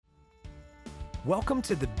Welcome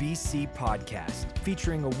to the BC Podcast,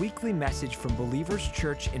 featuring a weekly message from Believers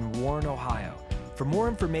Church in Warren, Ohio. For more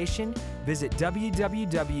information, visit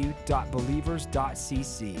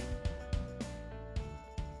www.believers.cc. If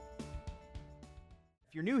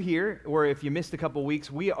you're new here, or if you missed a couple weeks,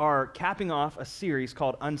 we are capping off a series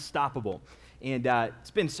called Unstoppable. And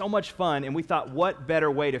it's been so much fun, and we thought, what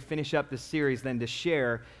better way to finish up this series than to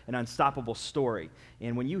share an unstoppable story.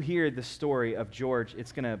 And when you hear the story of George,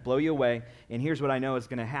 it's going to blow you away. And here's what I know is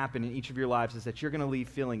going to happen in each of your lives, is that you're going to leave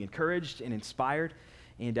feeling encouraged and inspired.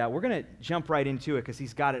 And we're going to jump right into it because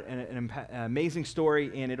he's got an amazing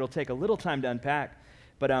story, and it'll take a little time to unpack.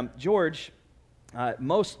 But George,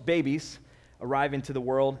 most babies arrive into the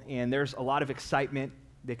world, and there's a lot of excitement.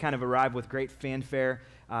 They kind of arrive with great fanfare,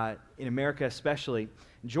 in America especially.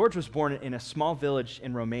 George was born in a small village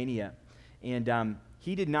in Romania, and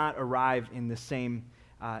he did not arrive in the same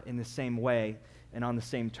way and on the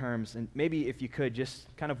same terms. And maybe if you could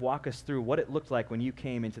just kind of walk us through what it looked like when you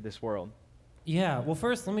came into this world. Yeah, well,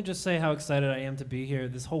 first, let me just say how excited I am to be here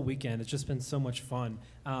this whole weekend. It's just been so much fun.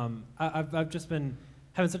 I've just been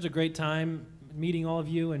having such a great time meeting all of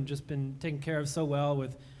you, and just been taken care of so well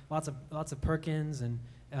with lots of Perkins, and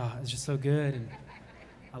it's just so good, and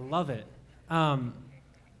I love it.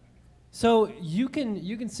 So you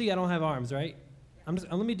can see I don't have arms, right?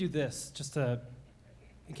 Let me do this just in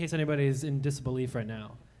case anybody is in disbelief right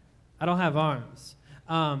now. I don't have arms.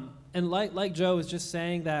 And like Joe was just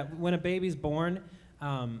saying, that when a baby's born,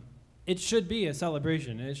 it should be a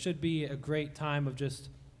celebration. It should be a great time of just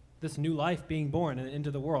this new life being born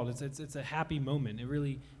into the world. It's a happy moment. It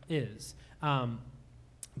really is.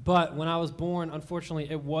 But when I was born, unfortunately,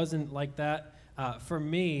 it wasn't like that for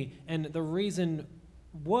me. And the reason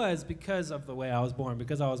was because of the way I was born,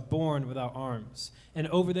 because I was born without arms. And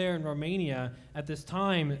over there in Romania, at this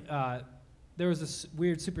time, there was this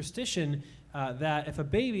weird superstition that if a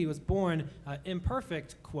baby was born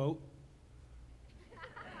imperfect, quote,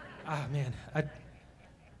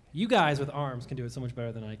 you guys with arms can do it so much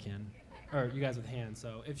better than I can, or you guys with hands.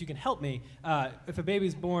 So if you can help me, if a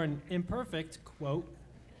baby's born imperfect, quote.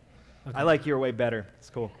 Okay. I like your way better. It's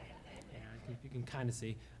cool. Yeah, you can kind of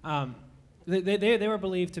see. They were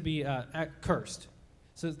believed to be cursed.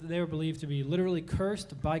 So they were believed to be literally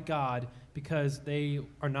cursed by God because they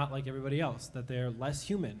are not like everybody else, that they're less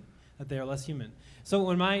human, So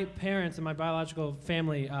when my parents and my biological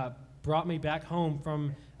family brought me back home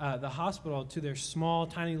from the hospital to their small,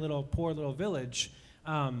 tiny little, poor little village,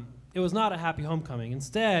 it was not a happy homecoming.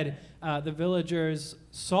 Instead, the villagers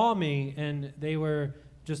saw me and they were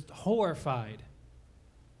just horrified.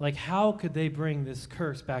 Like, how could they bring this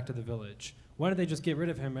curse back to the village? Why didn't they just get rid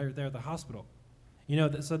of him there at the hospital?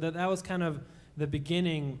 So that was kind of the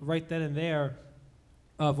beginning right then and there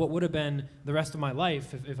of what would have been the rest of my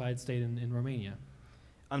life if I had stayed in Romania.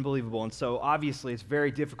 Unbelievable. And so obviously it's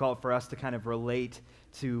very difficult for us to kind of relate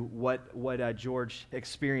to what George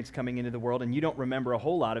experienced coming into the world. And you don't remember a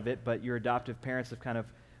whole lot of it, but your adoptive parents have kind of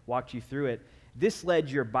walked you through it. This led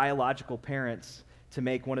your biological parents to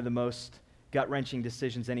make one of the most gut-wrenching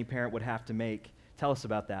decisions any parent would have to make. Tell us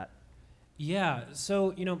about that. Yeah,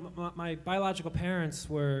 so, my biological parents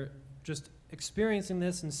were just experiencing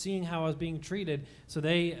this and seeing how I was being treated, so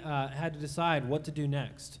they had to decide what to do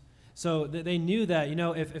next. So they knew that,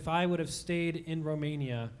 if I would have stayed in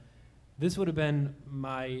Romania, this would have been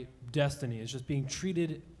my destiny. It's just being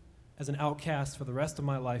treated as an outcast for the rest of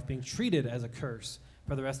my life, being treated as a curse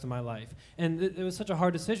for the rest of my life. And it was such a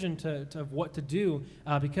hard decision to what to do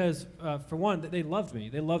because, for one, they loved me.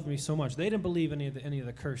 They loved me so much. They didn't believe any of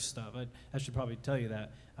the curse stuff. I should probably tell you that.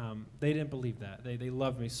 They didn't believe that. They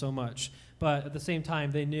loved me so much. But at the same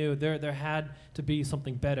time, they knew there had to be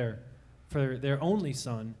something better for their only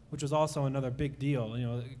son, which was also another big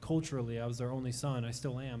deal. Culturally, I was their only son. I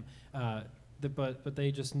still am. But they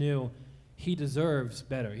just knew he deserves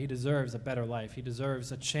better. He deserves a better life. He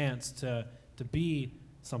deserves a chance to be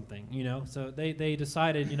something, So they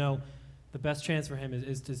decided, the best chance for him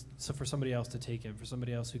is for somebody else to take him, for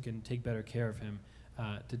somebody else who can take better care of him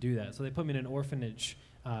to do that. So they put me in an orphanage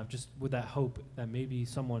just with that hope that maybe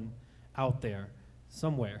someone out there,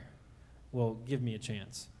 somewhere, will give me a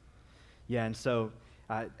chance. Yeah, and so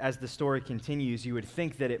as the story continues, you would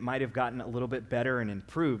think that it might have gotten a little bit better and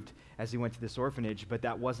improved as he went to this orphanage, but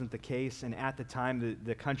that wasn't the case. And at the time,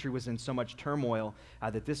 the country was in so much turmoil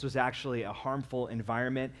that this was actually a harmful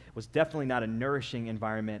environment, was definitely not a nourishing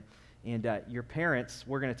environment. And your parents,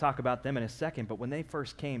 we're going to talk about them in a second, but when they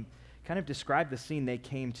first came, kind of describe the scene they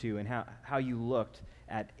came to and how you looked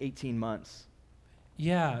at 18 months.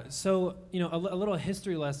 Yeah, so, a little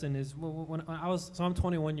history lesson is when I'm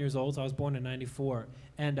 21 years old, so I was born in 94,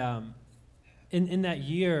 and in that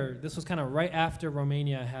year, this was kind of right after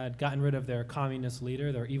Romania had gotten rid of their communist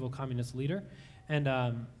leader, their evil communist leader.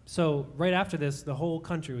 And so right after this, the whole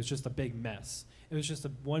country was just a big mess. It was just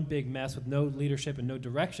one big mess with no leadership and no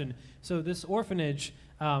direction. So this orphanage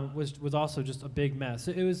was also just a big mess.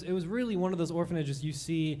 It was really one of those orphanages you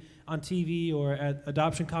see on TV or at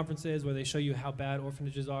adoption conferences where they show you how bad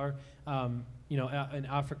orphanages are, in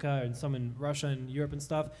Africa and some in Russia and Europe and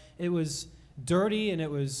stuff. It was dirty and it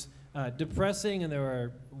was depressing, and there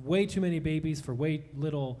were way too many babies for way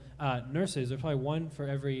little nurses. There's probably one for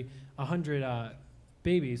every 100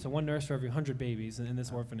 babies, so one nurse for every 100 babies in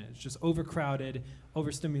this orphanage. Just overcrowded,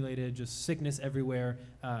 overstimulated, just sickness everywhere,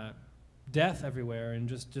 death everywhere, and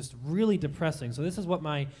just really depressing. So this is what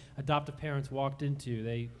my adoptive parents walked into.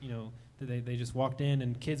 They just walked in,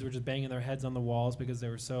 and kids were just banging their heads on the walls because they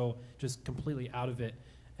were so just completely out of it,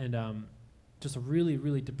 and just a really,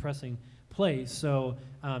 really depressing place. So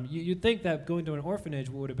you'd think that going to an orphanage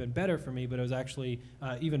would have been better for me, but it was actually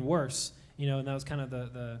even worse. And that was kind of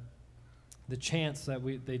the chance that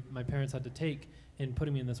my parents had to take in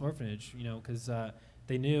putting me in this orphanage. Because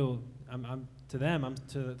they knew to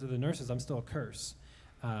the nurses, I'm still a curse.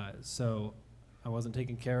 So I wasn't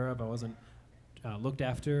taken care of. I wasn't looked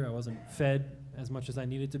after. I wasn't fed as much as I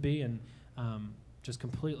needed to be, and just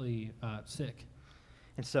completely sick.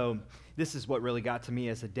 And so this is what really got to me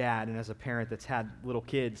as a dad and as a parent that's had little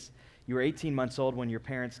kids. You were 18 months old when your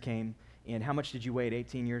parents came, and how much did you weigh at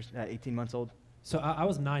 18 months old? So I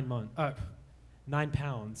was 9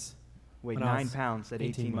 pounds. Weighed 9 pounds at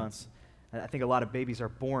 18 months. I think a lot of babies are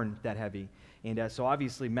born that heavy. And so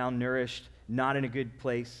obviously malnourished, not in a good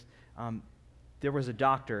place. There was a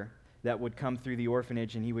doctor that would come through the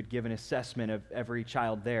orphanage, and he would give an assessment of every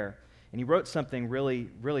child there. And he wrote something really,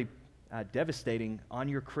 really devastating on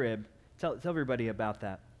your crib. Tell everybody about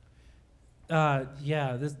that.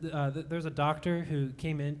 There's a doctor who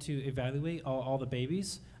came in to evaluate all the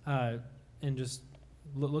babies and just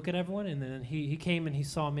look at everyone. And then he came and he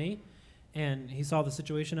saw me, and he saw the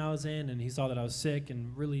situation I was in, and he saw that I was sick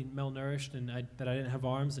and really malnourished, and that I didn't have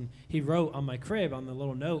arms. And he wrote on my crib, on the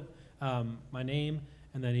little note, my name,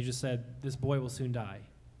 and then he just said, "This boy will soon die."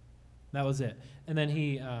 That was it. And then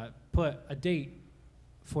he put a date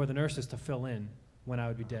for the nurses to fill in when I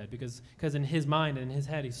would be dead, because in his mind and in his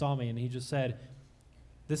head he saw me, and he just said,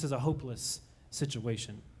 "This is a hopeless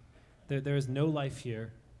situation. There is no life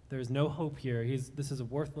here. There is no hope here. This is a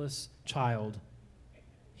worthless child.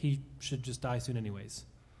 He should just die soon anyways.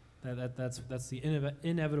 That's the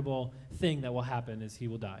inevitable thing that will happen, is he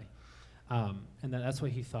will die." And that's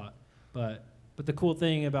what he thought. But the cool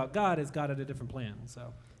thing about God is God had a different plan.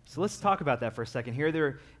 So let's talk about that for a second. Here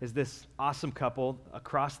there is this awesome couple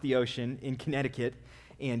across the ocean in Connecticut,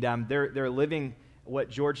 and they're living what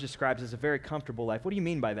George describes as a very comfortable life. What do you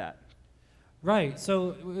mean by that? Right.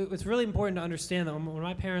 So it's really important to understand that when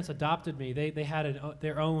my parents adopted me, they had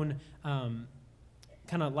their own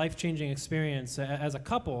kind of life-changing experience as a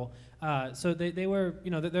couple. So they were,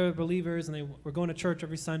 they were believers, and they were going to church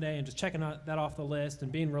every Sunday and just checking that off the list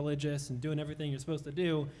and being religious and doing everything you're supposed to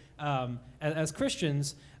do as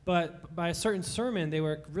Christians. But by a certain sermon, they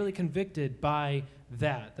were really convicted by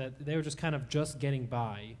that they were just kind of just getting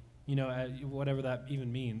by, whatever that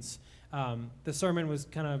even means. The sermon was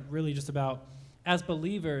kind of really just about, as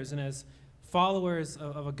believers and as followers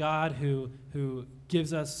of a God who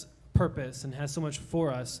gives us purpose and has so much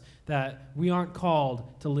for us, that we aren't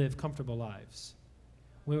called to live comfortable lives.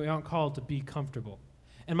 We aren't called to be comfortable.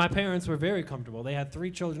 And my parents were very comfortable. They had 3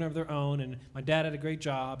 children of their own, and my dad had a great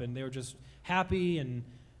job, and they were just happy,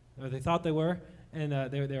 or they thought they were, and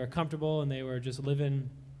they were comfortable, and they were just living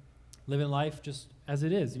life just as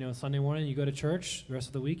it is. Sunday morning you go to church, the rest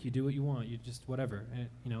of the week you do what you want. You just whatever.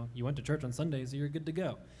 And, you went to church on Sunday, so you're good to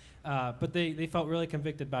go. But they felt really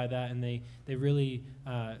convicted by that, and they really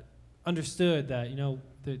understood that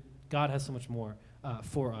that God has so much more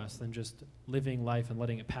for us than just living life and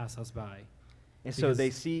letting it pass us by. And so they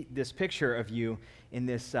see this picture of you in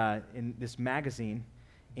this magazine,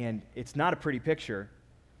 and it's not a pretty picture,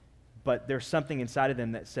 but there's something inside of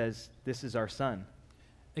them that says, "This is our son."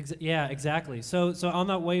 Yeah, exactly. So on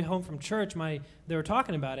that way home from church, they were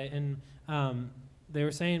talking about it, and they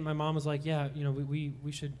were saying, my mom was like, "Yeah,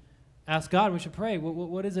 we should ask God. We should pray.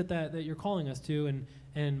 What is it that you're calling us to?"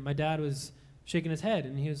 And my dad was shaking his head,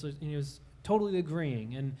 and he was totally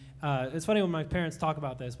agreeing. And it's funny when my parents talk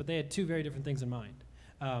about this, but they had 2 very different things in mind.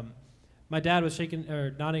 My dad was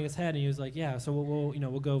nodding his head, and he was like, "Yeah, so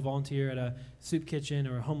we'll go volunteer at a soup kitchen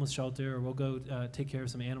or a homeless shelter, or we'll go take care of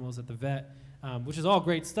some animals at the vet," which is all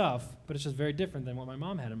great stuff, but it's just very different than what my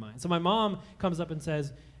mom had in mind. So my mom comes up and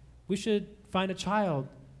says, "We should find a child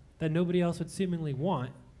that nobody else would seemingly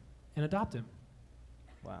want and adopt him.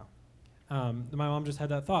 Wow. My mom just had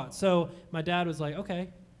that thought. So my dad was like, okay,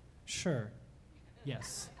 sure.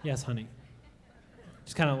 Yes, honey.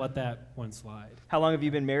 Just kind of let that one slide. How long have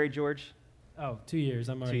you been married, George? Oh, 2 years.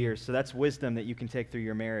 I'm already 2 years. So that's wisdom that you can take through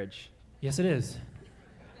your marriage. Yes, it is.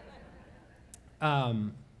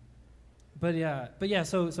 But yeah.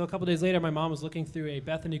 So a couple days later, my mom was looking through a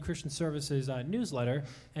Bethany Christian Services newsletter,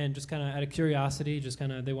 and just kind of out of curiosity,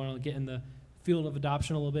 they want to get in the field of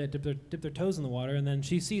adoption a little bit, dip their toes in the water, and then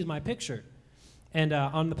she sees my picture, and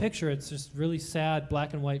on the picture, it's just really sad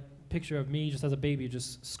black and white picture of me just as a baby,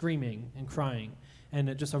 just screaming and crying,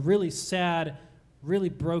 and just a really sad, really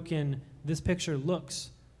broken. This picture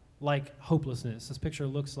looks like hopelessness. This picture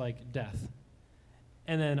looks like death.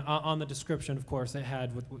 And then on the description, of course, it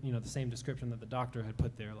had the same description that the doctor had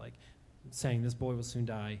put there, like saying this boy will soon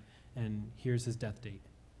die, and here's his death date,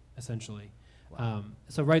 essentially. Wow.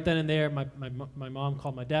 So right then and there, my mom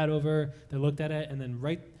called my dad over. They looked at it, and then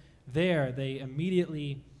right there, they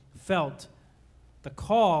immediately felt the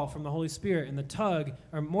call from the Holy Spirit and the tug,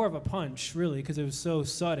 or more of a punch, really, because it was so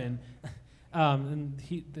sudden. And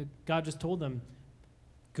God just told them,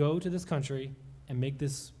 go to this country and make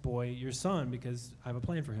this boy your son, because I have a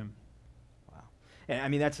plan for him. Wow. And I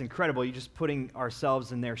mean, that's incredible. You're just putting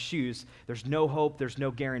ourselves in their shoes. There's no hope. There's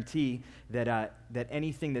no guarantee that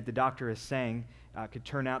anything that the doctor is saying could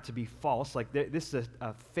turn out to be false. Like this is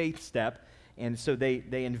a faith step. And so they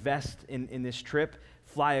invest in this trip,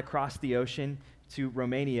 fly across the ocean to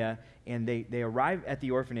Romania, and they arrive at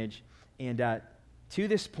the orphanage. And to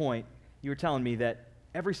this point, you were telling me that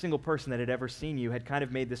every single person that had ever seen you had kind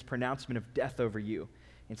of made this pronouncement of death over you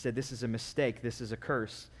and said, this is a mistake, this is a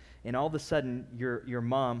curse. And all of a sudden, your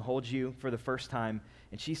mom holds you for the first time,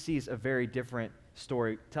 and she sees a very different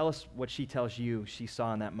story. Tell us what she tells you she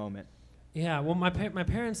saw in that moment. Yeah, well, my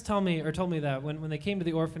parents told me that when they came to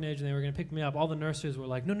the orphanage and they were going to pick me up, all the nurses were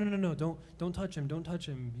like, no, don't touch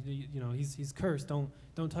him, he's cursed,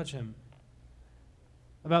 don't touch him.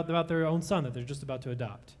 About their own son that they're just about to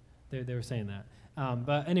adopt. They were saying that.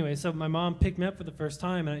 But anyway, so my mom picked me up for the first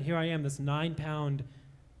time, and here I am, this 9-pound,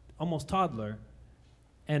 almost toddler,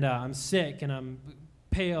 and I'm sick, and I'm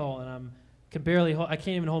pale, and I can't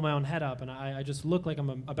even hold my own head up, and I just look like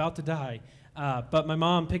I'm about to die. But my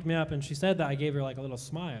mom picked me up, and she said that I gave her like a little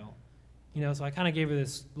smile, so I kind of gave her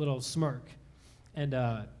this little smirk. And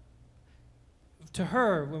to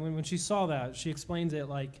her, when she saw that, she explains it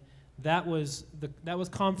like that was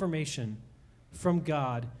confirmation from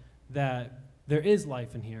God that there is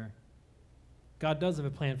life in here. God does have a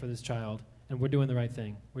plan for this child, and we're doing the right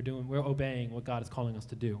thing. We're obeying what God is calling us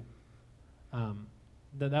to do.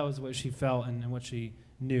 That was what she felt and what she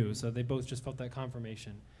knew. So they both just felt that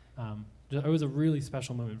confirmation. It was a really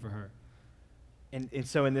special moment for her. And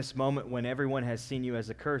so in this moment when everyone has seen you as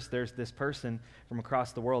a curse, there's this person from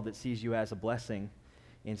across the world that sees you as a blessing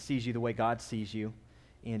and sees you the way God sees you.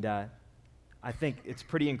 And I think it's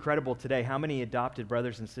pretty incredible today. How many adopted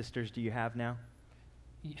brothers and sisters do you have now?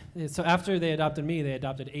 Yeah, so after they adopted me, they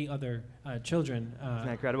adopted 8 other children. Isn't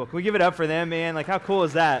that incredible? Can we give it up for them, man? Like, how cool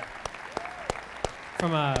is that?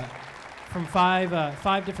 From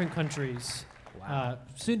 5 different countries. Wow.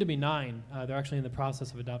 Soon to be 9. They're actually in the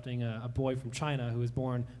process of adopting a boy from China who was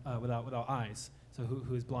born without eyes, so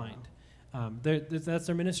who is blind. That's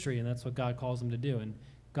their ministry, and that's what God calls them to do. And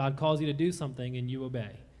God calls you to do something, and you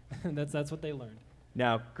obey. That's what they learned.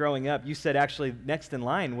 Now, growing up, you said actually next in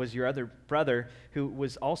line was your other brother who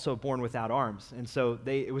was also born without arms. And so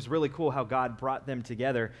it was really cool how God brought them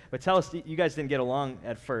together. But tell us, you guys didn't get along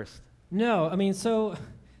at first. No, I mean, so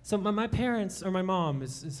my parents, or my mom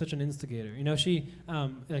is such an instigator. She,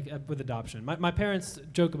 with adoption. My parents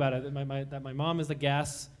joke about it, that my mom is the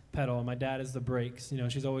gas pedal and my dad is the brakes.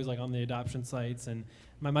 She's always like on the adoption sites, and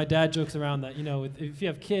my dad jokes around that if you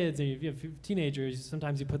have kids and if you have teenagers,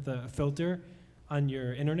 sometimes you put the filter on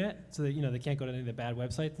your internet so that they can't go to any of the bad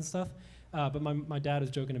websites and stuff. But my dad is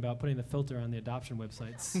joking about putting the filter on the adoption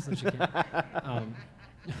websites so she can't.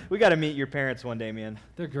 We got to meet your parents one day, man.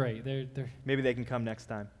 They're great. They're maybe they can come next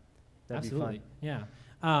time. That'd absolutely be fun.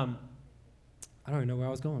 Yeah. I don't even know where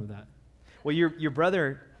I was going with that. Well, your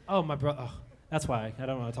brother. Oh, my brother. Oh, that's why I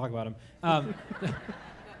don't want to talk about him.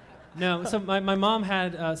 No, so my mom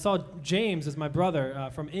saw James as my brother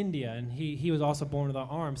from India, and he was also born without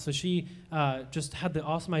arms. So she just had the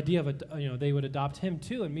awesome idea of they would adopt him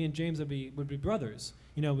too, and me and James would be brothers.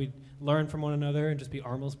 We'd learn from one another and just be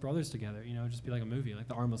armless brothers together. Just be like a movie, like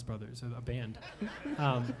the Armless Brothers, a band.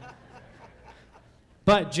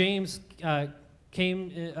 But James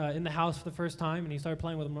came in the house for the first time, and he started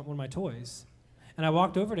playing with one of my toys. And I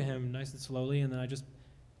walked over to him nice and slowly, and then I just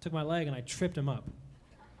took my leg and I tripped him up.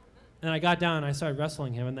 And I got down and I started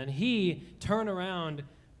wrestling him, and then he turned around,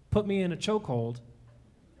 put me in a chokehold,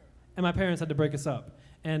 and my parents had to break us up.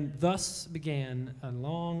 And thus began a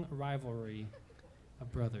long rivalry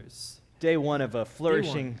of brothers. Day one of a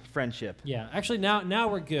flourishing friendship. Yeah, actually now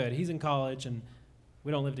we're good. He's in college, and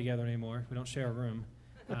we don't live together anymore. We don't share a room,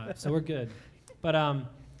 so we're good. But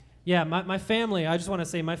yeah, my family, I just want to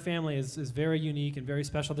say my family is very unique and very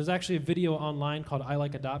special. There's actually a video online called I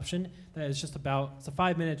Like Adoption that is just about, it's a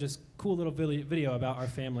 5-minute, just cool little video about our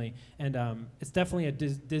family. And it's definitely a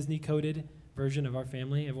Disney-coded version of our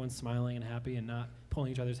family. Everyone's smiling and happy and not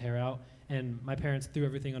pulling each other's hair out. And my parents threw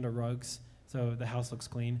everything under rugs, so the house looks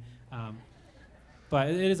clean. But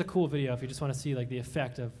it is a cool video if you just want to see like the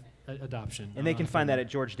effect of adoption. And they can find that at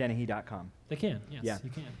georgedennehy.com. They can, yes, Yeah. you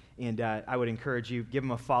can. And I would encourage you, give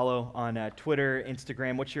them a follow on Twitter,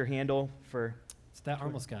 Instagram. What's your handle for? It's That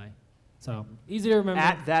Armless Guy. So, easy to remember.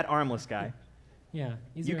 At That Armless Guy. Yeah,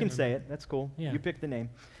 easy You to can remember. say it. That's cool. Yeah. You picked the name.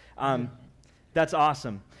 That's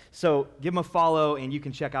awesome. So give them a follow, and you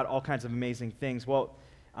can check out all kinds of amazing things. Well,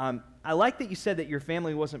 I like that you said that your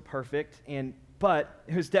family wasn't perfect, but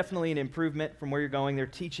it was definitely an improvement from where you're going. They're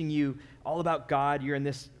teaching you all about God. You're in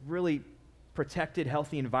this really protected,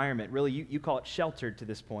 healthy environment. Really, you call it sheltered to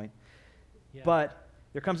this point. Yeah. But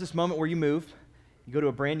there comes this moment where you move. You go to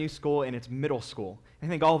a brand new school, and it's middle school. I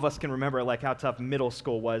think all of us can remember like how tough middle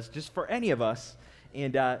school was, just for any of us,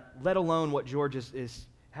 and let alone what George is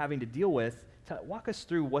having to deal with. Walk us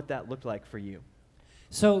through what that looked like for you.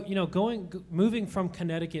 So, moving from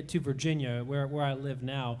Connecticut to Virginia, where I live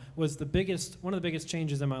now, was one of the biggest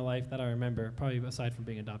changes in my life that I remember, probably aside from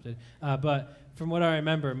being adopted. But from what I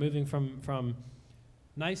remember, moving from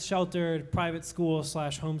nice, sheltered, private school /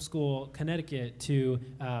 homeschool Connecticut to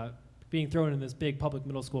being thrown in this big public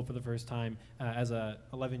middle school for the first time as a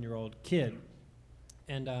 11-year-old kid.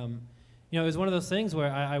 And, it was one of those things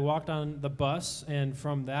where I walked on the bus, and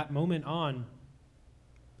from that moment on,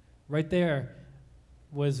 right there,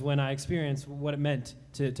 was when I experienced what it meant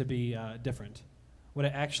to be different, what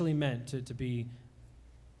it actually meant to be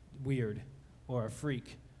weird or a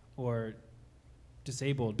freak or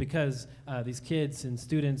disabled, because these kids and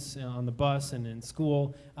students on the bus and in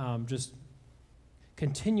school just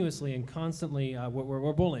continuously and constantly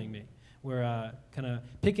were bullying me. Were kind of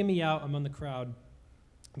picking me out among the crowd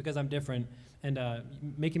because I'm different, and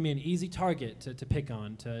making me an easy target to pick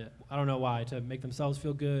on, I don't know why, to make themselves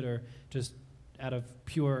feel good or just out of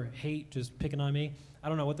pure hate, just picking on me. I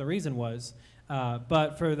don't know what the reason was,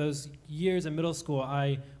 but for those years in middle school,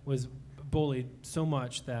 I was bullied so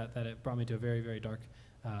much that it brought me to a very, very dark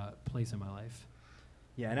place in my life.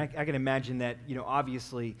 Yeah, and I can imagine that,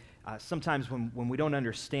 obviously, sometimes when we don't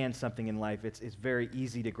understand something in life, it's very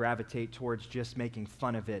easy to gravitate towards just making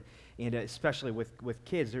fun of it, and especially with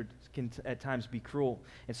kids, they can at times be cruel.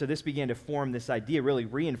 And so this began to form this idea, really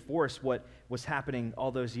reinforce what was happening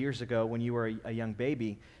all those years ago when you were a young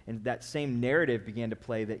baby, and that same narrative began to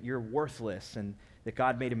play that you're worthless and that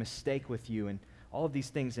God made a mistake with you and all of these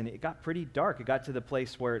things, and it got pretty dark. It got to the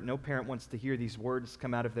place where no parent wants to hear these words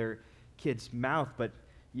come out of their kid's mouth, but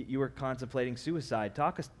you were contemplating suicide.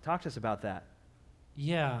 Talk to us about that.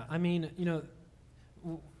 Yeah, I mean,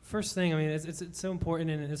 first thing, I mean, it's so important,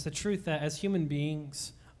 and it's the truth that as human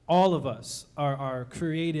beings, all of us are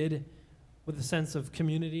created with a sense of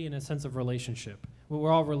community and a sense of relationship.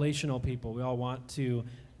 We're all relational people. We all want to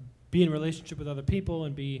be in relationship with other people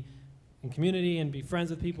and be in community and be friends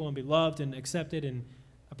with people and be loved and accepted and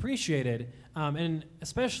appreciated. And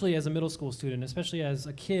especially as a middle school student, especially as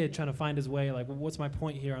a kid trying to find his way, like, well, what's my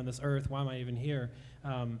point here on this earth? Why am I even here?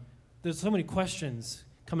 There's so many questions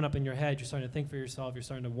coming up in your head. You're starting to think for yourself. You're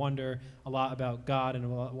starting to wonder a lot about God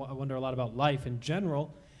and wonder a lot about life in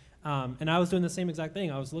general. And I was doing the same exact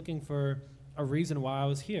thing. I was looking for a reason why I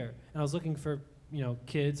was here. And I was looking for,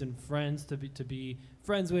 kids and friends to be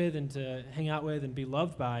friends with and to hang out with and be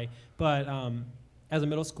loved by. But as a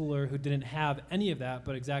middle schooler who didn't have any of that,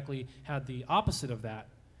 but exactly had the opposite of that,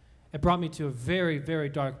 it brought me to a very, very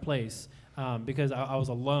dark place because I was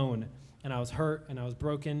alone and I was hurt and I was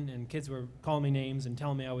broken, and kids were calling me names and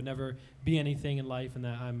telling me I would never be anything in life and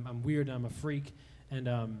that I'm weird and I'm a freak,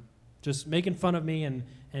 and just making fun of me.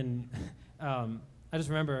 And I just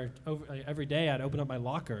remember every day I'd open up my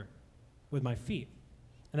locker with my feet,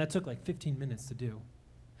 and that took like 15 minutes to do.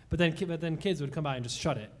 But then kids would come by and just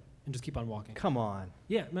shut it and just keep on walking. Come on.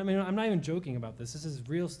 Yeah, I mean, I'm not even joking about this. This is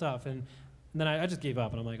real stuff. And then I just gave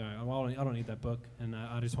up, and I'm like, all right, well, I don't need that book, and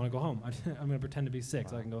I just want to go home. I'm going to pretend to be sick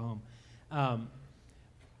so I can go home.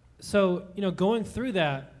 So, going through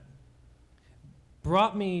that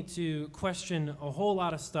brought me to question a whole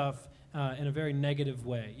lot of stuff in a very negative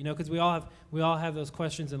way. Because we all have those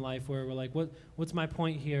questions in life where we're like, what's my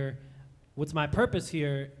point here? What's my purpose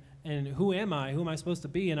here? And who am I? Who am I supposed to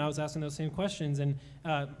be? And I was asking those same questions, and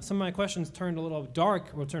some of my questions turned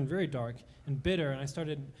turned very dark and bitter, and I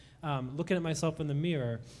started looking at myself in the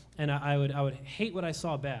mirror, and I would hate what I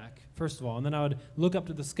saw back, first of all, and then I would look up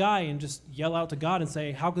to the sky and just yell out to God and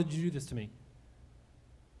say, how could you do this to me?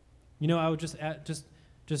 I would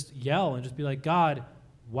just yell and just be like, God,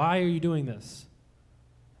 why are you doing this?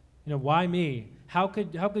 Why me? How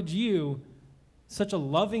could you, such a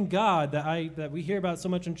loving God that we hear about so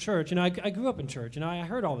much in church? I grew up in church, I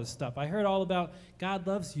heard all this stuff. I heard all about God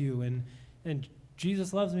loves you, and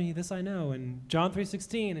Jesus loves me, this I know, and John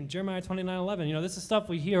 3:16 and Jeremiah 29:11. This is stuff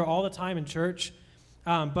we hear all the time in church,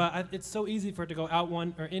 but it's so easy for it to go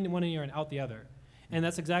in one ear and out the other. And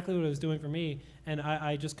that's exactly what it was doing for me, and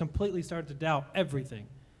I just completely started to doubt everything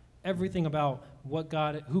about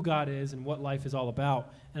who God is and what life is all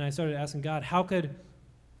about. And I started asking God, how could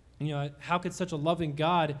such a loving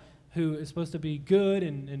God, who is supposed to be good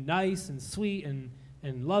and nice and sweet and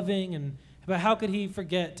loving, but how could he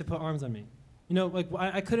forget to put arms on me?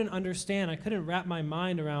 I couldn't understand. I couldn't wrap my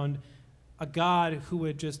mind around a God who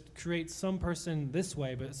would just create some person this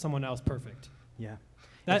way, but someone else perfect. Yeah.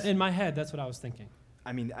 In my head, that's what I was thinking.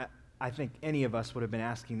 I think any of us would have been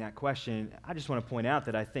asking that question. I just want to point out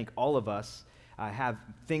that I think all of us have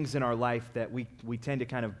things in our life that we tend to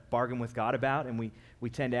kind of bargain with God about, and we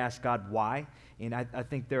tend to ask God why. And I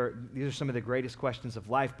think these are some of the greatest questions of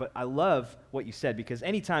life. But I love what you said, because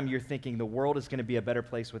anytime you're thinking the world is going to be a better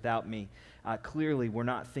place without me, clearly we're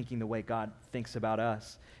not thinking the way God thinks about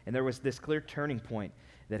us. And there was this clear turning point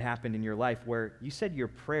that happened in your life where you said your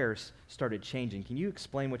prayers started changing. Can you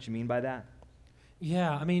explain what you mean by that?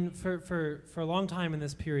 Yeah, for a long time in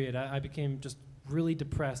this period, I became just really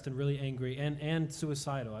depressed and really angry and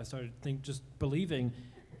suicidal. I started just believing,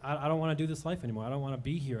 I don't want to do this life anymore. I don't want to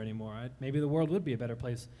be here anymore. Maybe the world would be a better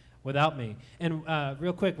place without me. And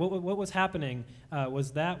real quick, what was happening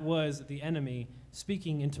was the enemy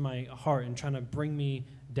speaking into my heart and trying to bring me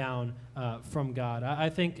down from God. I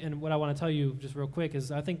think, and what I want to tell you just real quick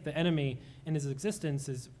is, I think the enemy in his existence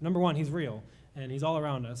is, number one, he's real, and he's all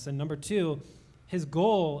around us. And number two, his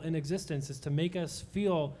goal in existence is to make us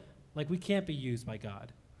feel like we can't be used by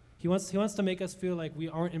God. He wants to make us feel like we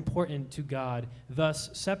aren't important to God, thus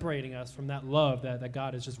separating us from that love that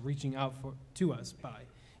God is just reaching out to us by.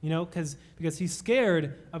 Because he's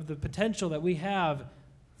scared of the potential that we have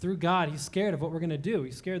through God. He's scared of what we're going to do.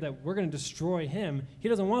 He's scared that we're going to destroy him. He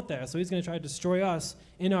doesn't want that, so he's going to try to destroy us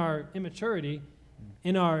in our immaturity,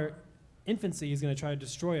 in our infancy. He's going to try to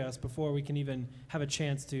destroy us before we can even have a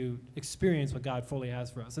chance to experience what God fully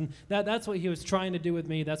has for us. And that's what he was trying to do with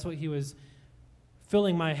me. That's what he was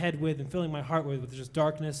filling my head with and filling my heart with just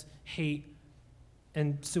darkness, hate,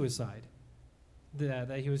 and suicide.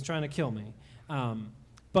 That he was trying to kill me.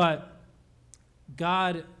 But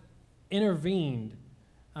God intervened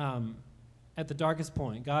at the darkest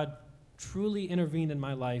point. God truly intervened in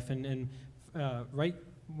my life, and right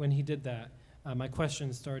when he did that, my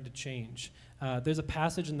questions started to change. There's a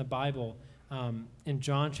passage in the Bible in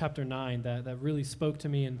John chapter 9 that really spoke to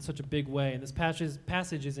me in such a big way. And this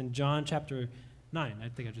passage is in John chapter 9. I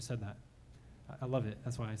think I just said that. I love it.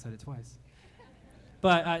 That's why I said it twice.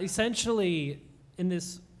 But essentially, in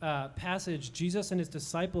this passage, Jesus and his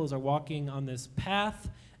disciples are walking on this path,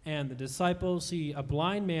 and the disciples see a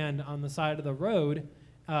blind man on the side of the road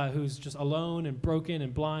who's just alone and broken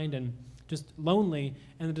and blind and just lonely.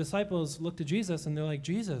 And the disciples look to Jesus, and they're like,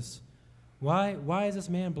 Jesus, why is this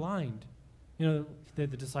man blind? The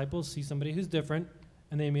disciples see somebody who's different,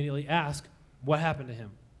 and they immediately ask, what happened to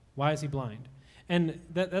him? Why is he blind? And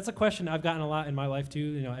that's a question I've gotten a lot in my life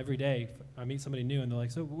too. Every day I meet somebody new, and they're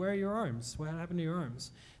like, so where are your arms? What happened to your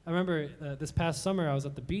arms? I remember this past summer I was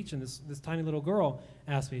at the beach, and this tiny little girl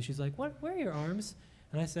asked me, she's like, where are your arms?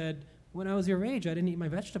 And I said, when I was your age, I didn't eat my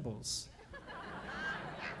vegetables.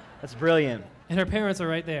 That's brilliant. And her parents are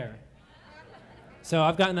right there. So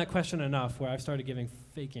I've gotten that question enough where I've started giving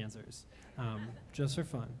fake answers, just for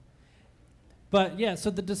fun. But yeah,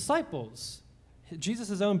 so the disciples,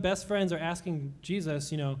 Jesus' own best friends, are asking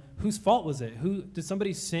Jesus, whose fault was it? Did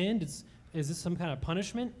somebody sin? Is this some kind of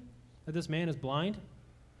punishment that this man is blind?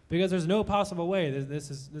 Because there's no possible way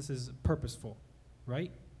this is purposeful,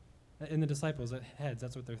 right? In the disciples' heads,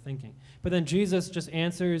 that's what they're thinking. But then Jesus just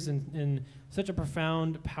answers in such a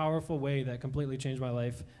profound, powerful way that completely changed my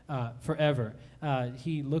life forever.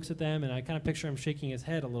 He looks at them, and I kind of picture him shaking his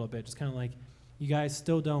head a little bit, just kind of like, you guys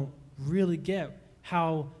still don't really get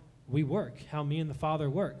how we work, how me and the Father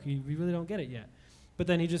work. We really don't get it yet. But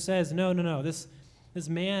then he just says, no, This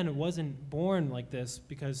man wasn't born like this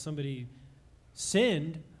because somebody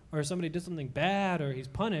sinned or somebody did something bad or he's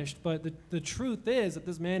punished, but the truth is that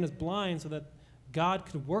this man is blind so that God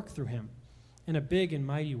could work through him in a big and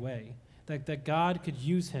mighty way, that God could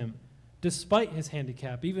use him despite his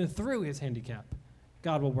handicap, even through his handicap,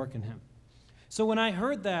 God will work in him. So when I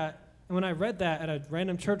heard that, and when I read that at a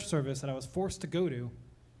random church service that I was forced to go to,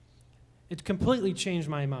 it completely changed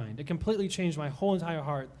my mind. It completely changed my whole entire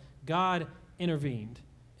heart. God intervened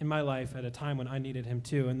in my life at a time when I needed him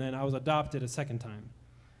too, and then I was adopted a second time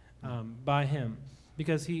by him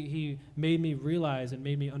because he made me realize and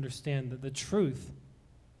made me understand that the truth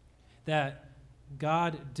that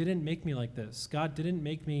God didn't make me like this. God didn't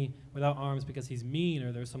make me without arms because he's mean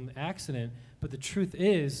or there's some accident, but the truth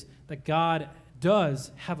is that God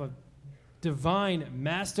does have a divine,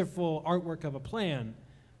 masterful artwork of a plan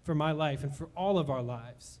for my life and for all of our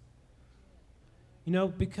lives.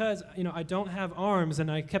 Because, I don't have arms,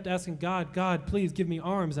 and I kept asking God, please give me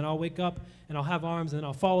arms, and I'll wake up, and I'll have arms, and then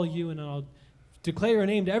I'll follow you, and then I'll declare your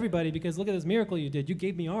name to everybody, because look at this miracle you did. You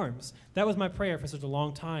gave me arms. That was my prayer for such a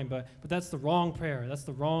long time, but that's the wrong prayer. That's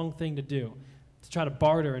the wrong thing to do, to try to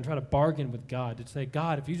barter and try to bargain with God, to say,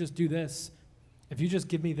 God, if you just do this, if you just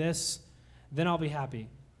give me this, then I'll be happy.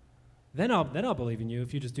 Then I'll believe in you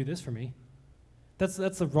if you just do this for me. That's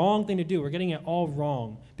the wrong thing to do. We're getting it all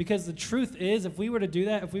wrong. Because the truth is, if we were to do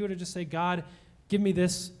that, if we were to just say, God, give me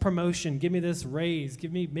this promotion, give me this raise,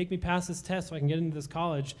 make me pass this test so I can get into this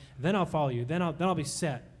college, then I'll follow you, then I'll be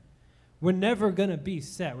set. We're never going to be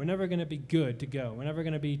set. We're never going to be good to go. We're never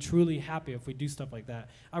going to be truly happy if we do stuff like that.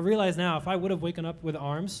 I realize now, if I would have woken up with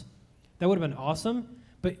arms, that would have been awesome,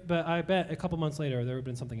 but I bet a couple months later there would have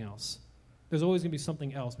been something else. There's always going to be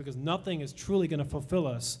something else, because nothing is truly going to fulfill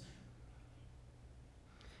us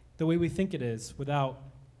the way we think it is without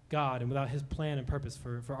God and without his plan and purpose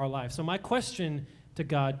for our life. So my question to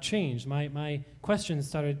God changed. My questions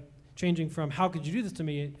started changing from, how could you do this to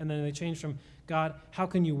me? And then they changed from, God, how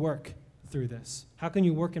can you work through this? How can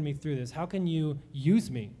you work in me through this? How can you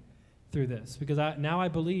use me through this? Because now I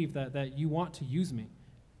believe that you want to use me.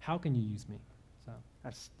 How can you use me? So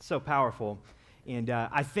that's so powerful. And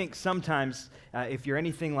I think sometimes, if you're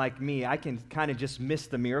anything like me, I can kind of just miss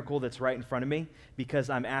the miracle that's right in front of me because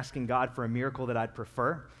I'm asking God for a miracle that I'd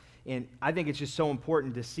prefer. And I think it's just so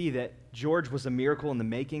important to see that George was a miracle in the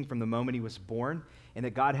making from the moment he was born, and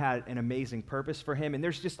that God had an amazing purpose for him. And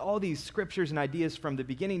there's just all these scriptures and ideas from the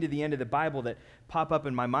beginning to the end of the Bible that pop up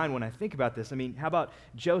in my mind when I think about this. I mean, how about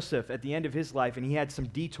Joseph at the end of his life, and he had some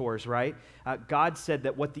detours, right? God said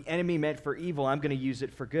that what the enemy meant for evil, I'm going to use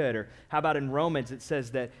it for good. Or how about in Romans, it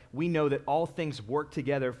says that we know that all things work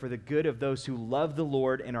together for the good of those who love the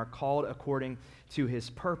Lord and are called according to his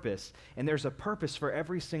purpose. And there's a purpose for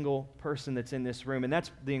every single person that's in this room. And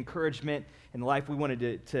that's the encouragement and the life we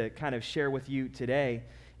wanted to kind of share with you today.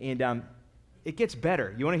 And it gets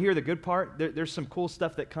better. You want to hear the good part? There's some cool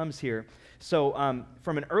stuff that comes here. So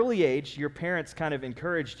from an early age, your parents kind of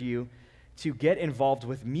encouraged you to get involved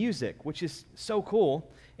with music, which is so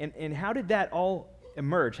cool. And how did that all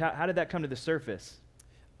emerge? How did that come to the surface?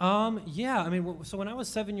 So when I was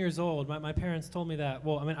 7 years old, my parents told me that,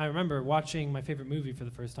 I remember watching my favorite movie for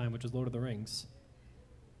the first time, which was Lord of the Rings.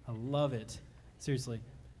 I love it. Seriously.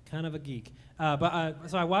 Kind of a geek.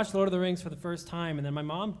 So I watched Lord of the Rings for the first time, and then my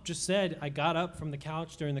mom just said, I got up from the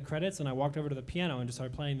couch during the credits, and I walked over to the piano and just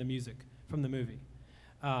started playing the music from the movie.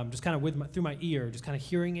 Just kind of through my ear, just kind of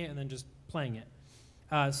hearing it and then just playing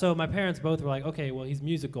it. So my parents both were like, okay, well, he's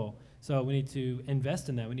musical, so we need to invest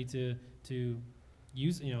in that. We need to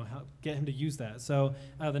use, get him to use that. So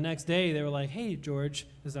the next day they were like, hey, George,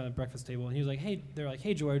 this is on a breakfast table, and he was like,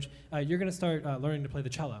 hey, George, you're going to start learning to play the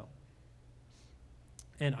cello.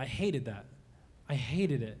 And I hated that. I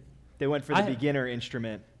hated it. They went for the beginner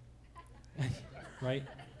instrument. Right?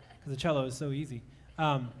 Because the cello is so easy.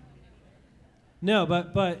 No,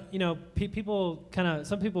 but people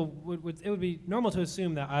some people would, it would be normal to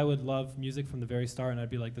assume that I would love music from the very start and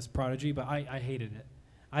I'd be like this prodigy, but I hated it.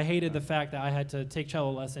 I hated the fact that I had to take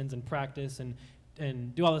cello lessons and practice and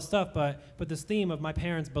do all this stuff, but this theme of my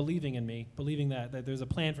parents believing in me, believing that there's a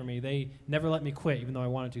plan for me, they never let me quit, even though I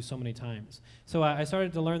wanted to so many times. So I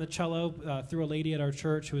started to learn the cello through a lady at our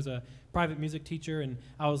church who was a private music teacher, and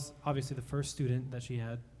I was obviously the first student that she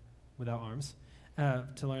had without arms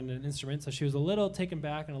to learn an instrument, so she was a little taken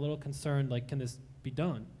back and a little concerned, like, can this be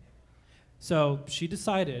done? So she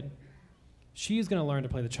decided she's going to learn to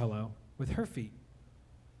play the cello with her feet.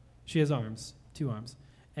 She has arms, 2 arms.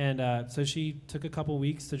 And so she took a couple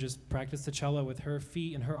weeks to just practice the cello with her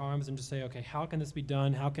feet and her arms and just say, okay, how can this be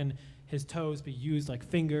done? How can his toes be used like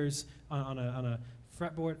fingers on a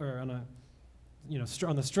fretboard or on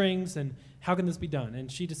on the strings, and how can this be done?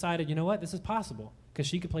 And she decided, you know what, this is possible, because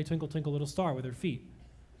she could play Twinkle Twinkle Little Star with her feet.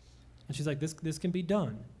 And she's like, this can be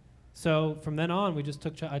done. So from then on,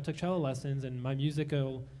 I took cello lessons, and my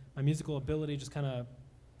musical ability just kind of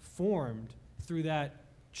formed through that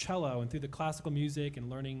cello and through the classical music and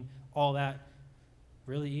learning all that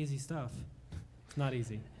really easy stuff. It's not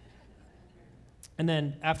easy. And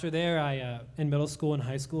then after there, in middle school and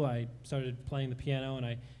high school, I started playing the piano, and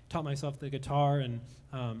I taught myself the guitar, and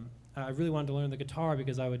I really wanted to learn the guitar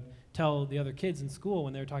because I would tell the other kids in school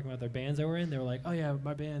when they were talking about their bands they were in, they were like, oh yeah,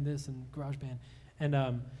 my band, this, and garage band. And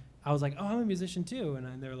I was like, oh, I'm a musician too.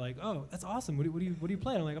 And they were like, oh, that's awesome. What do you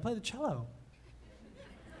play? And I'm like, I play the cello.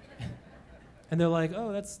 And they're like,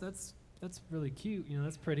 oh, that's really cute.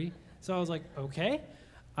 That's pretty. So I was like, okay,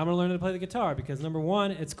 I'm gonna learn how to play the guitar because number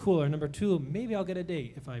one, it's cooler. Number two, maybe I'll get a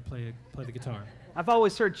date if I play the guitar. I've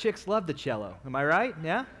always heard chicks love the cello. Am I right?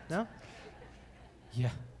 Yeah? No? Yeah.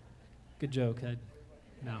 Good joke.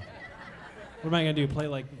 No. What am I gonna do? Play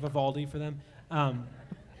like Vivaldi for them?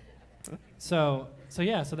 So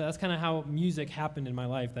that's kind of how music happened in my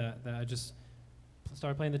life. That I just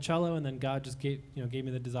started playing the cello, and then God just gave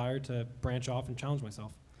me the desire to branch off and challenge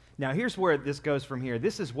myself. Now, here's where this goes from here.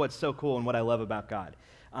 This is what's so cool and what I love about God.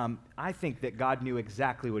 I think that God knew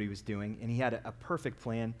exactly what he was doing, and he had a perfect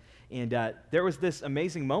plan. And there was this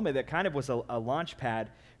amazing moment that kind of was a launch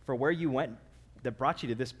pad for where you went that brought you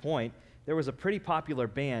to this point. There was a pretty popular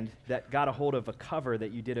band that got a hold of a cover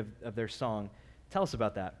that you did of their song. Tell us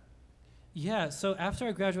about that. Yeah, so after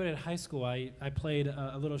I graduated high school, I played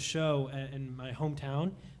a little show in my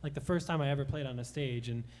hometown, like the first time I ever played on a stage.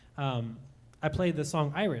 And I played the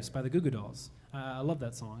song Iris by the Goo Goo Dolls. I love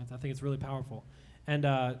that song. I think it's really powerful.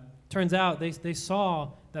 And turns out they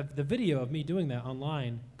saw the video of me doing that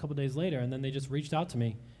online a couple days later, and then they just reached out to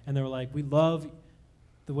me. And they were like, we love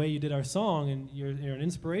the way you did our song, and you're an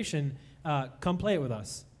inspiration. Come play it with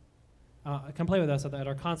us. Come play with us at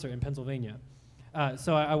our concert in Pennsylvania.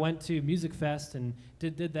 So I went to Music Fest and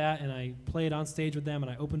did that, and I played on stage with them,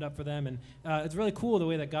 and I opened up for them. And it's really cool the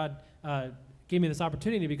way that God gave me this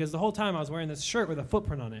opportunity, because the whole time I was wearing this shirt with a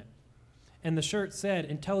footprint on it. And the shirt said,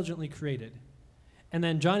 intelligently created. And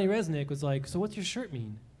then Johnny Resnick was like, so what's your shirt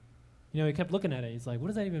mean? He kept looking at it. He's like, what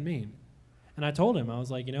does that even mean? And I told him, I was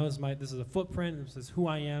like, this is a footprint. This is who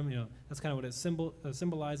I am. That's kind of what it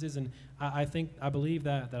symbolizes. And I believe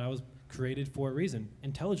that I was created for a reason,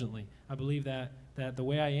 intelligently. I believe that the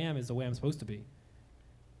way I am is the way I'm supposed to be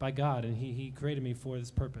by God. And he created me for this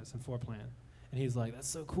purpose and for a plan. And he's like, that's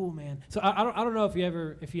so cool, man. So I don't know if he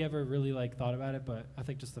ever really like thought about it, but I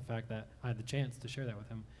think just the fact that I had the chance to share that with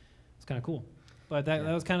him, it's kind of cool. But that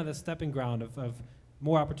was kind of the stepping ground of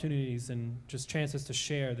more opportunities and just chances to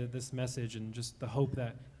share this message, and just the hope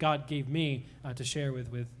that God gave me to share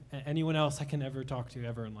with anyone else I can ever talk to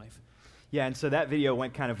ever in life. Yeah, and so that video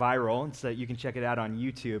went kind of viral, and so you can check it out on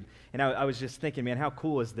YouTube. And I was just thinking, man, how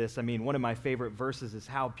cool is this? I mean, one of my favorite verses is,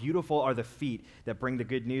 how beautiful are the feet that bring the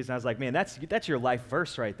good news. And I was like, man, that's your life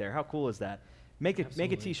verse right there. How cool is that? Make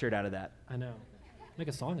a T-shirt out of that. I know. Make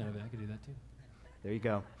a song out of it. I could do that too. There you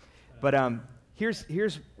go. But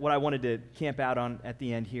here's what I wanted to camp out on at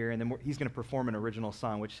the end here, and then he's going to perform an original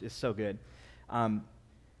song, which is so good.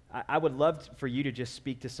 I would love for you to just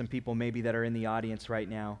speak to some people maybe that are in the audience right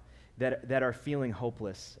now that are feeling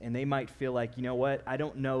hopeless, and they might feel like, you know what, I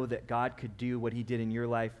don't know that God could do what he did in your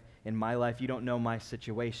life, in my life. You don't know my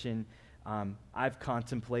situation. I've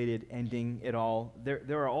contemplated ending it all.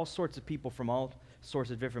 There are all sorts of people from all sorts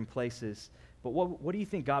of different places, but what do you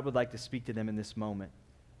think God would like to speak to them in this moment?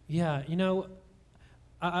 Yeah,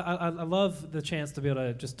 I love the chance to be able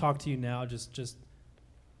to just talk to you now, just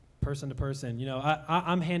person to person.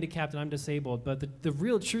 I'm handicapped and I'm disabled, but the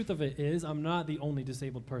real truth of it is I'm not the only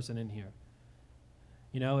disabled person in here.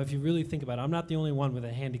 If you really think about it, I'm not the only one with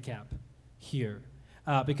a handicap here.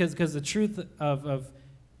 Because the truth of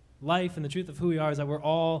life and the truth of who we are is that we're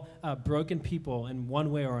all broken people in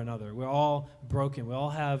one way or another. We're all broken. We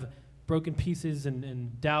all have broken pieces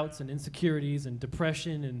and doubts and insecurities and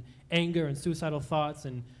depression and anger and suicidal thoughts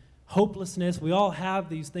and hopelessness. We all have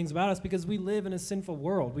these things about us because we live in a sinful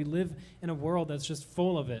world. We live in a world that's just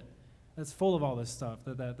full of it. That's full of all this stuff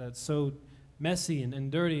that's so messy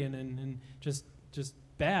and dirty and just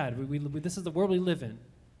bad. This is the world we live in.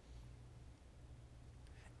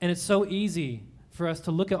 And it's so easy for us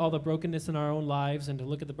to look at all the brokenness in our own lives and to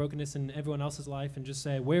look at the brokenness in everyone else's life and just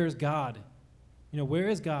say, where is God? Where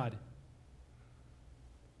is God?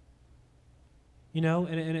 And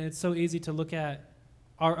it's so easy to look at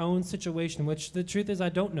our own situation, which the truth is I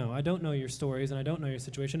don't know. I don't know your stories, and I don't know your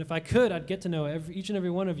situation. If I could, I'd get to know each and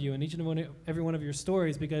every one of you and every one of your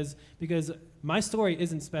stories because my story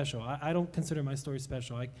isn't special. I don't consider my story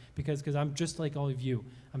special because I'm just like all of you.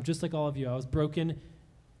 I'm just like all of you. I was broken,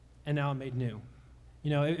 and now I'm made new.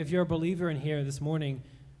 You know, if you're a believer in here this morning,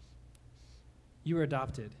 you were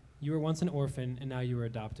adopted. You were once an orphan, and now you were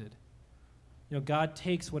adopted. You know, God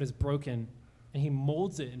takes what is broken and he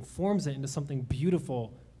molds it and forms it into something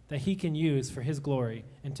beautiful that he can use for his glory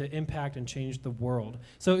and to impact and change the world.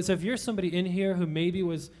 So if you're somebody in here who maybe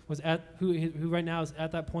who right now is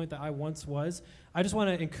at that point that I once was, I just want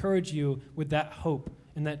to encourage you with that hope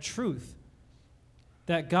and that truth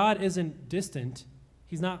that God isn't distant.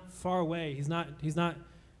 He's not far away. He's not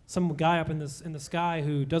some guy up in the sky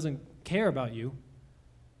who doesn't care about you,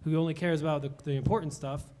 who only cares about the important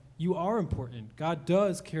stuff. You are important. God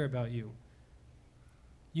does care about you.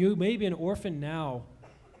 You may be an orphan now,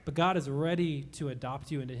 but God is ready to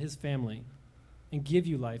adopt you into his family and give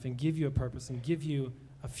you life and give you a purpose and give you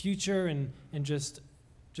a future and just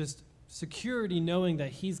security knowing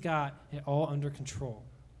that he's got it all under control.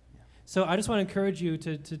 Yeah. So I just want to encourage you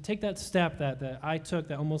to take that step that I took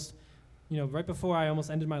that almost, right before I almost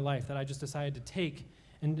ended my life, that I just decided to take,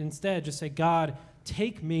 and instead just say, God,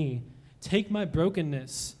 take me, take my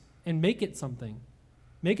brokenness and make it something.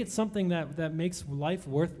 Make it something that makes life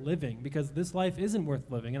worth living, because this life isn't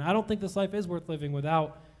worth living. And I don't think this life is worth living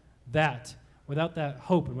without that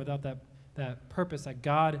hope and without that purpose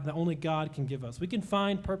that only God can give us. We can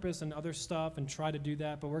find purpose in other stuff and try to do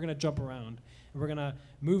that, but we're going to jump around. And we're going to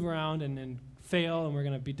move around and fail, and we're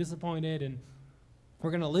going to be disappointed, and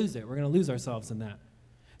we're going to lose it. We're going to lose ourselves in that.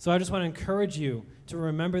 So I just want to encourage you to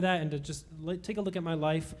remember that and to just take a look at my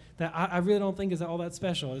life that I really don't think is all that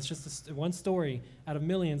special. It's just one story out of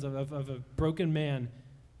millions of a broken man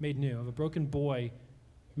made new, of a broken boy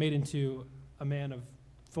made into a man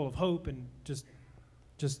full of hope and just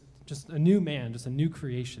a new man, just a new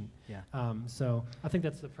creation. Yeah. So I think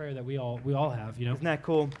that's the prayer that we all have. Isn't that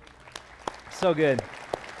cool? So good.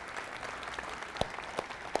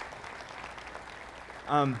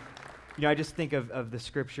 I just think of the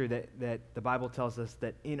scripture that the Bible tells us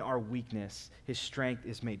that in our weakness, his strength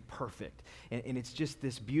is made perfect. And it's just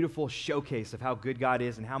this beautiful showcase of how good God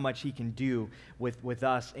is and how much he can do with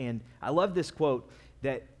us. And I love this quote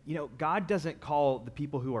that, God doesn't call the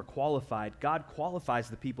people who are qualified. God qualifies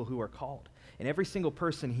the people who are called. And every single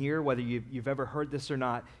person here, whether you've ever heard this or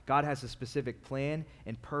not, God has a specific plan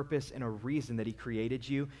and purpose and a reason that he created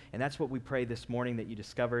you. And that's what we pray this morning that you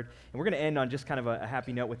discovered. And we're going to end on just kind of a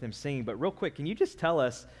happy note with him singing. But real quick, can you just tell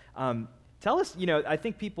us, I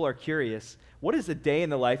think people are curious, what does a day in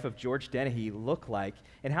the life of George Dennehy look like?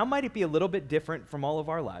 And how might it be a little bit different from all of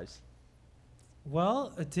our lives?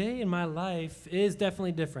 Well, a day in my life is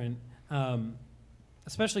definitely different,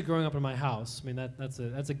 especially growing up in my house. I mean,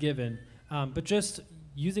 that's a given. But just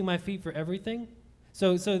using my feet for everything.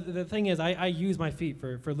 So the thing is, I use my feet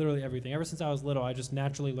for literally everything. Ever since I was little, I just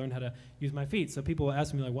naturally learned how to use my feet. So people will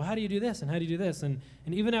ask me, like, well, how do you do this? And how do you do this? And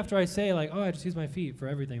even after I say, like, oh, I just use my feet for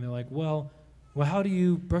everything, they're like, well, how do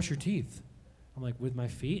you brush your teeth? I'm like, with my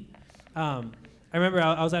feet? I remember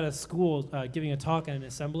I was at a school giving a talk at an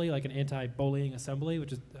assembly, like an anti-bullying assembly,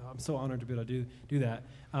 which is, I'm so honored to be able to do that.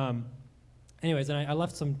 Anyways, and I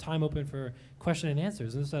left some time open for question and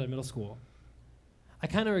answers, and this was at a middle school. I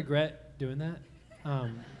kind of regret doing that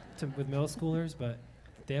with middle schoolers, but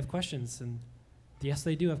they have questions, and yes,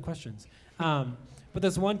 they do have questions. But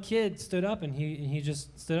this one kid stood up, and he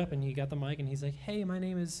just stood up, and he got the mic, and he's like, hey, my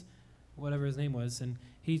name is whatever his name was, and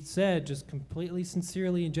he said just completely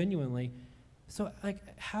sincerely and genuinely, so like,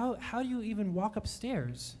 how do you even walk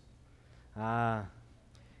upstairs?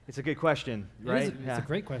 It's a good question, right? It's a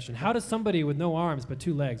great question. How does somebody with no arms but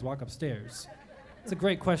 2 legs walk upstairs? It's a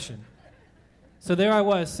great question. So there I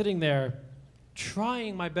was, sitting there,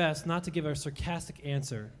 trying my best not to give a sarcastic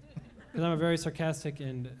answer, because I'm a very sarcastic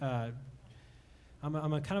and I'm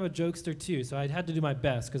a kind of a jokester too. So I had to do my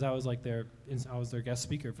best because I was their guest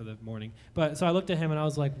speaker for the morning. But so I looked at him and I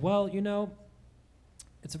was like, well,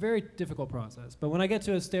 it's a very difficult process. But when I get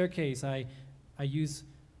to a staircase, I use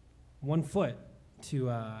one foot to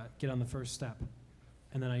get on the first step.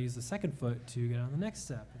 And then I use the second foot to get on the next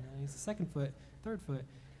step. And then I use the second foot, third foot.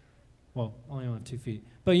 Well, only on 2 feet.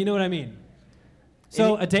 But you know what I mean.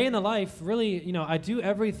 So a day in the life, really, I do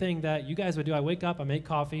everything that you guys would do. I wake up, I make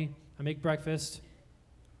coffee, I make breakfast,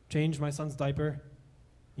 change my son's diaper.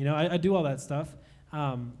 I do all that stuff.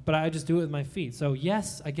 But I just do it with my feet. So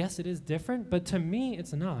yes, I guess it is different, but to me,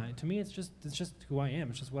 it's not. To me, it's just who I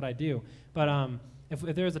am. It's just what I do. But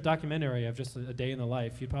if there was a documentary of just a day in the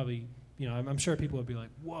life, you'd probably I'm sure people would be like,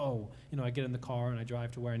 whoa. I get in the car and I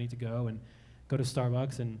drive to where I need to go and go to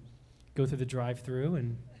Starbucks and go through the drive-through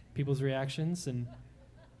and people's reactions. And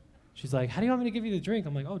she's like, how do you want me to give you the drink?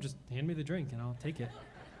 I'm like, oh, just hand me the drink and I'll take it.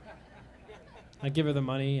 I give her the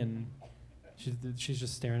money and she's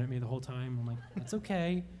just staring at me the whole time. I'm like, it's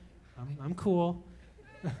okay. I'm cool.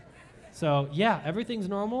 So, yeah, everything's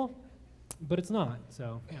normal, but it's not.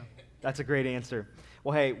 So, yeah. That's a great answer.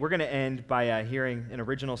 Well, hey, we're going to end by hearing an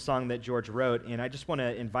original song that George wrote, and I just want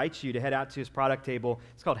to invite you to head out to his product table.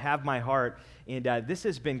 It's called Have My Heart, and this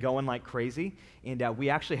has been going like crazy, and we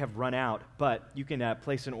actually have run out, but you can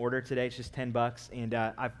place an order today. It's just $10, and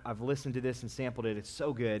I've listened to this and sampled it. It's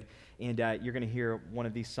so good, and you're going to hear one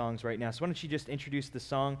of these songs right now. So why don't you just introduce the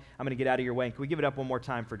song? I'm going to get out of your way. Can we give it up one more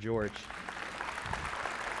time for George?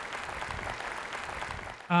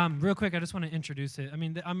 Real quick, I just want to introduce it. I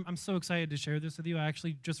mean, I'm so excited to share this with you. I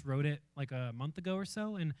actually just wrote it like a month ago or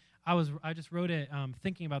so, and I just wrote it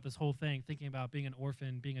thinking about this whole thing, thinking about being an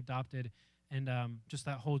orphan, being adopted, and just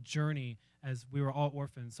that whole journey as we were all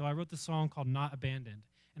orphans. So I wrote this song called Not Abandoned,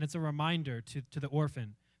 and it's a reminder to the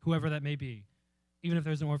orphan, whoever that may be, even if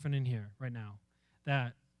there's an orphan in here right now,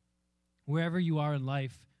 that wherever you are in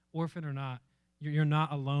life, orphan or not, you're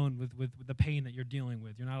not alone with the pain that you're dealing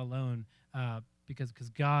with. You're not alone because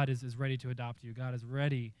God is ready to adopt you. God is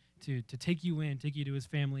ready to take you in, take you to his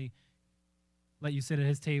family, let you sit at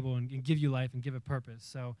his table and give you life and give it purpose.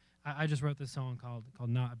 So I just wrote this song called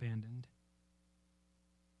Not Abandoned.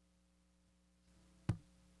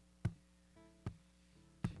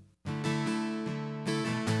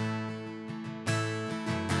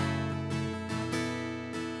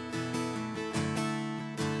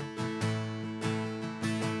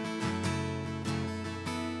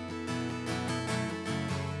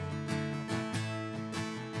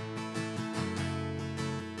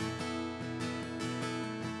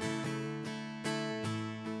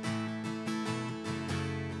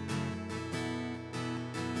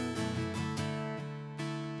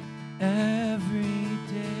 Every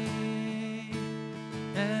day,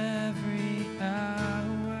 every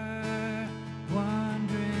hour,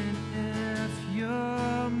 wondering if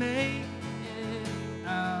you'll make it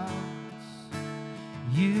out.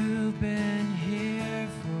 You've been here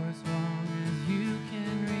for as long as you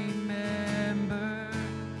can remember,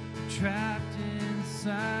 trapped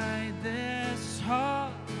inside this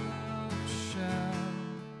hollow shell.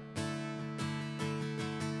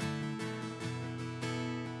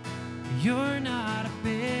 You're not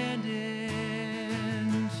abandoned.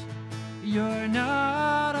 You're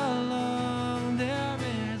not alone. There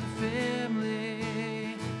is a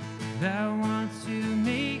family that wants to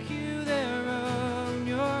make you their own.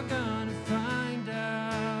 You're gonna find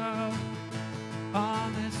out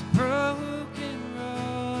on this broken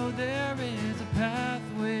road. There is a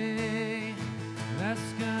pathway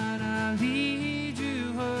that's gonna lead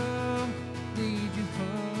you home, lead you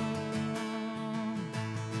home.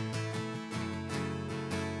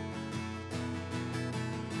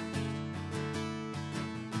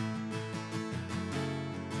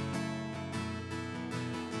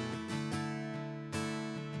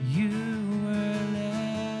 You were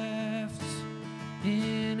left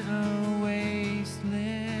in a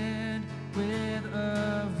wasteland with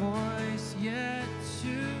a voice yet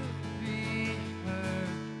to be heard.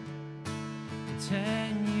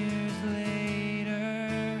 10 years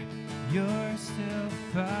later, you're still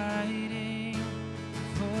fighting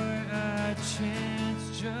for a chance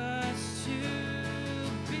just to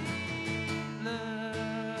be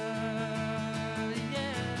loved.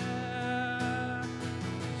 Yeah.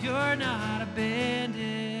 You're not abandoned.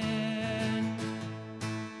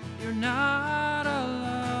 You're not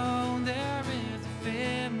alone. There is a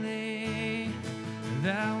family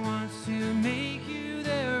that wants to make you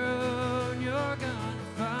their own. You're gonna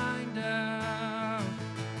find out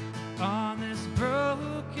on this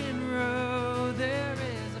broken road. There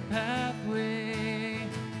is a pathway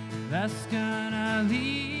that's gonna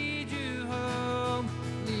lead you home,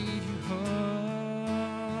 lead you home,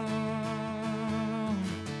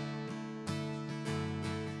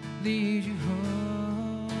 lead you home.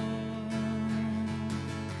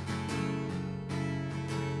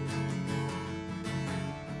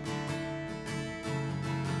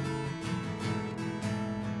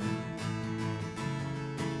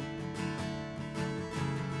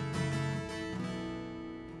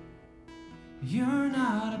 You're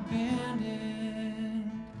not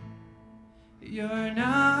abandoned. You're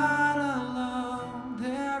not alone.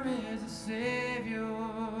 There is a Savior.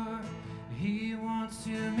 He wants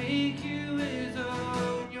to make you his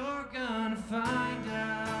own. You're gonna find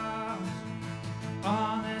out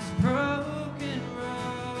on this broken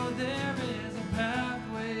road. There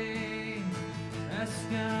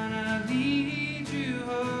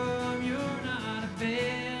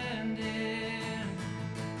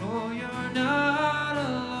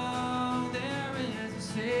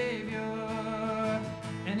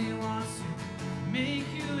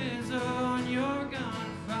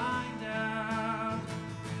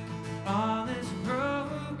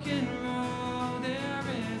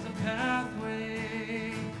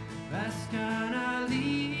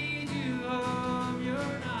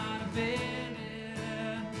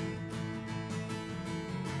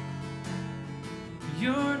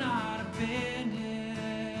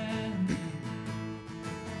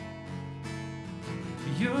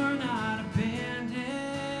You're not abandoned.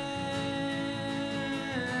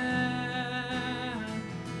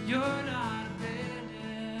 You're not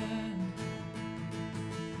abandoned.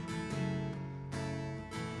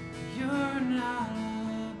 You're not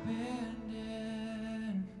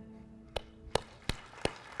abandoned.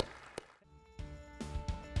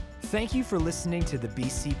 Thank you for listening to the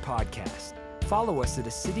BC Podcast. Follow us at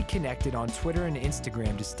A City Connected on Twitter and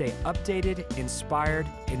Instagram to stay updated, inspired,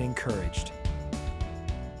 and encouraged.